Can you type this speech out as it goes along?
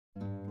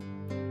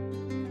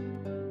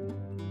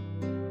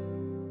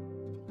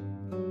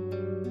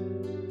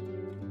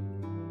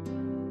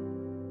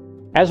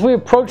As we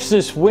approach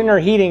this winter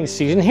heating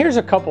season, here's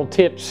a couple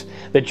tips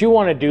that you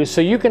want to do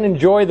so you can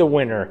enjoy the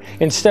winter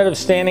instead of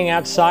standing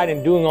outside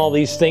and doing all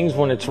these things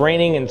when it's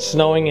raining and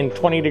snowing and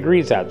 20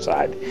 degrees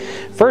outside.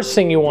 First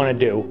thing you want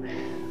to do,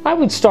 I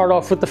would start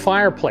off with the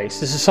fireplace.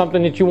 This is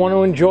something that you want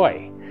to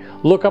enjoy.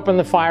 Look up in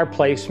the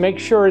fireplace, make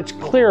sure it's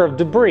clear of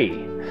debris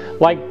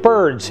like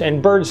birds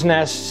and birds'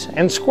 nests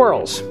and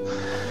squirrels.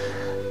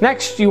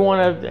 Next, you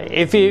want to,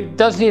 if it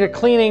does need a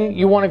cleaning,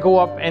 you want to go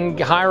up and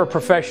hire a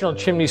professional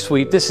chimney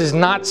sweep. This is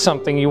not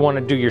something you want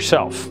to do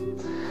yourself.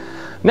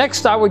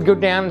 Next, I would go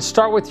down and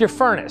start with your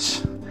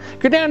furnace.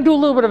 Go down and do a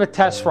little bit of a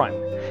test run.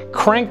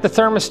 Crank the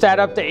thermostat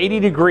up to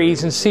 80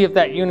 degrees and see if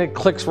that unit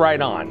clicks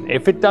right on.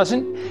 If it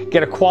doesn't,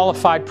 get a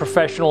qualified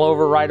professional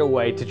over right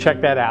away to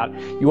check that out.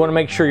 You want to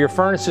make sure your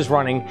furnace is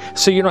running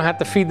so you don't have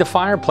to feed the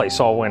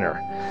fireplace all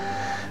winter.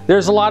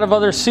 There's a lot of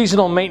other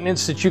seasonal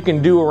maintenance that you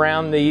can do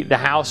around the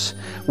house.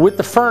 With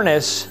the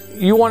furnace,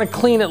 you want to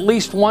clean at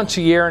least once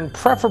a year and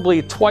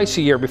preferably twice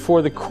a year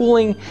before the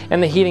cooling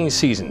and the heating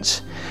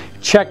seasons.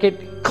 Check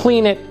it,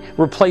 clean it,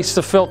 replace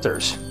the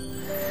filters.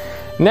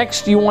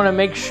 Next, you want to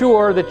make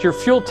sure that your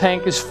fuel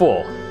tank is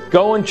full.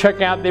 Go and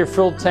check out their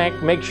fuel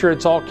tank, make sure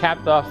it's all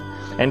capped off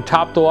and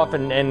topped off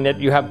and that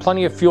you have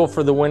plenty of fuel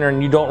for the winter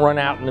and you don't run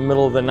out in the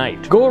middle of the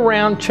night. Go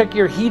around, check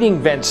your heating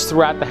vents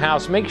throughout the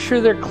house. Make sure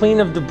they're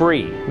clean of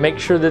debris. Make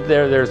sure that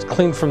they're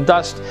clean from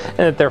dust and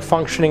that they're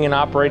functioning and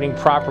operating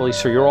properly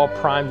so you're all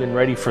primed and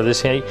ready for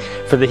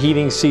the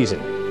heating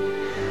season.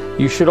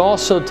 You should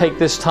also take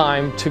this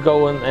time to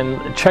go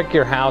and check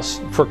your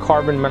house for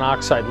carbon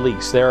monoxide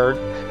leaks. There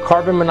are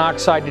carbon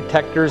monoxide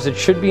detectors that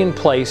should be in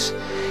place,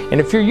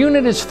 and if your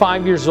unit is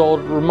 5 years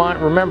old,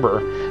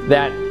 remember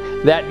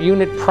that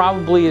unit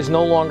probably is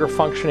no longer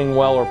functioning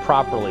well or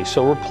properly,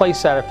 so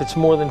replace that if it's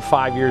more than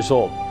 5 years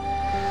old.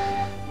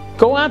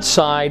 Go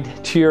outside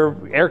to your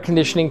air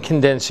conditioning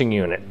condensing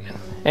unit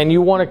and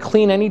you want to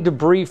clean any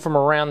debris from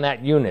around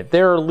that unit.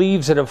 There are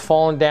leaves that have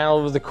fallen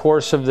down over the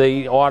course of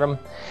the autumn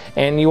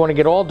and you want to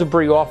get all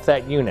debris off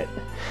that unit.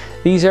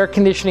 These air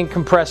conditioning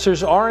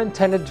compressors are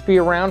intended to be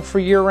around for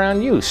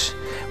year-round use,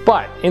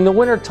 but in the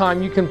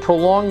wintertime you can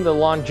prolong the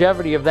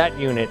longevity of that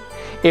unit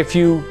if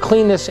you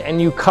clean this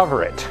and you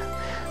cover it.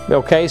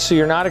 Okay, so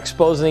you're not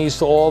exposing these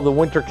to all the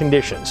winter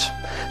conditions.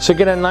 So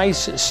get a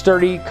nice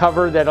sturdy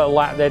cover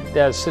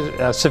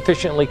that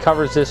sufficiently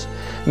covers this.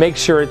 Make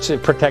sure it's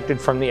protected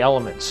from the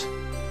elements.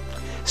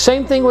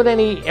 Same thing with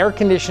any air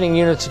conditioning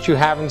units that you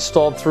have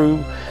installed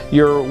through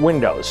your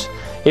windows.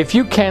 If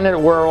you can,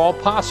 where all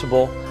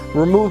possible,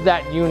 remove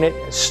that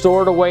unit,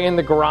 store it away in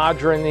the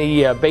garage or in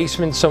the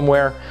basement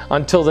somewhere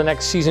until the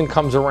next season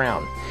comes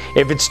around.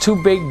 If it's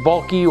too big,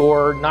 bulky,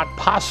 or not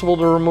possible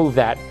to remove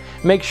that,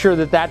 make sure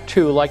that that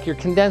too, like your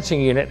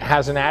condensing unit,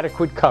 has an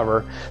adequate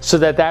cover so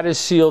that that is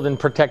sealed and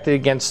protected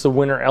against the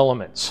winter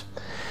elements.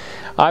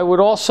 I would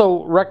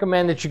also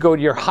recommend that you go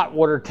to your hot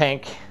water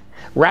tank,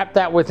 wrap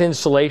that with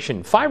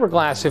insulation.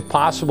 Fiberglass if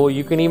possible.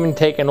 You can even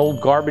take an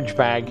old garbage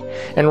bag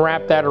and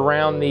wrap that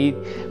around the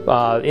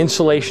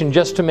insulation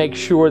just to make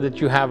sure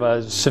that you have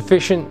a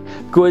sufficient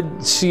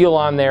good seal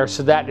on there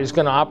so that is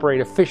going to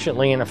operate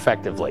efficiently and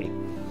effectively.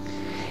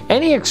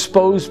 Any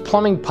exposed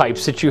plumbing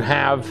pipes that you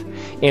have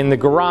in the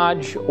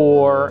garage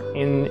or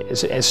in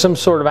some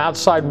sort of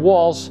outside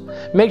walls,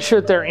 make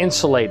sure that they're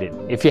insulated.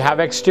 If you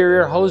have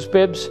exterior hose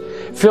bibs,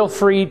 feel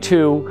free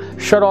to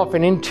shut off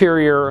an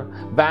interior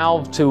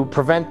valve to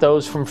prevent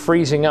those from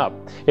freezing up.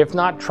 If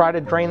not, try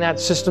to drain that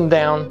system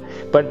down,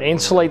 but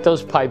insulate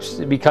those pipes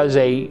because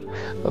a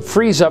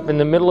freeze up in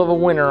the middle of a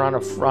winter on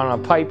a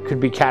pipe could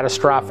be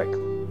catastrophic.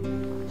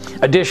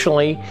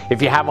 Additionally, if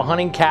you have a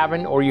hunting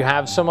cabin or you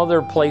have some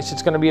other place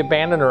that's going to be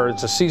abandoned or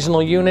it's a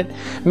seasonal unit,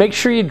 make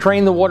sure you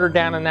drain the water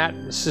down in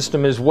that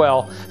system as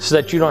well so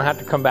that you don't have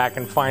to come back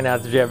and find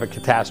out that you have a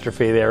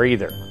catastrophe there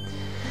either.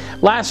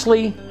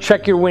 Lastly,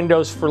 check your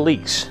windows for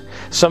leaks.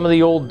 Some of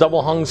the old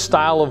double hung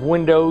style of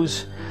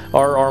windows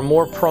are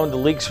more prone to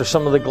leaks, or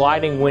some of the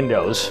gliding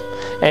windows,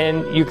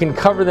 and you can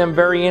cover them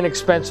very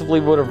inexpensively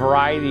with a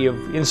variety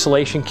of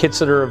insulation kits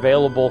that are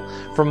available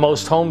from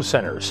most home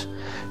centers.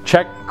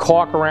 Check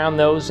caulk around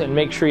those and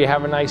make sure you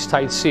have a nice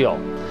tight seal.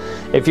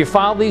 If you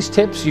follow these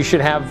tips, you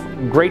should have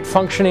great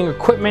functioning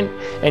equipment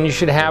and you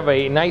should have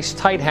a nice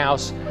tight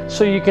house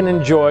so you can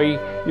enjoy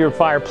your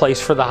fireplace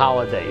for the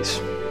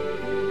holidays.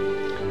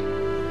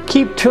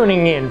 Keep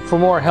tuning in for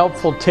more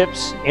helpful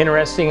tips,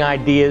 interesting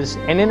ideas,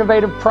 and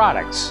innovative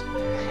products.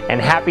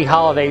 And happy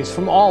holidays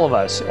from all of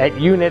us at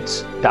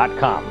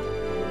units.com.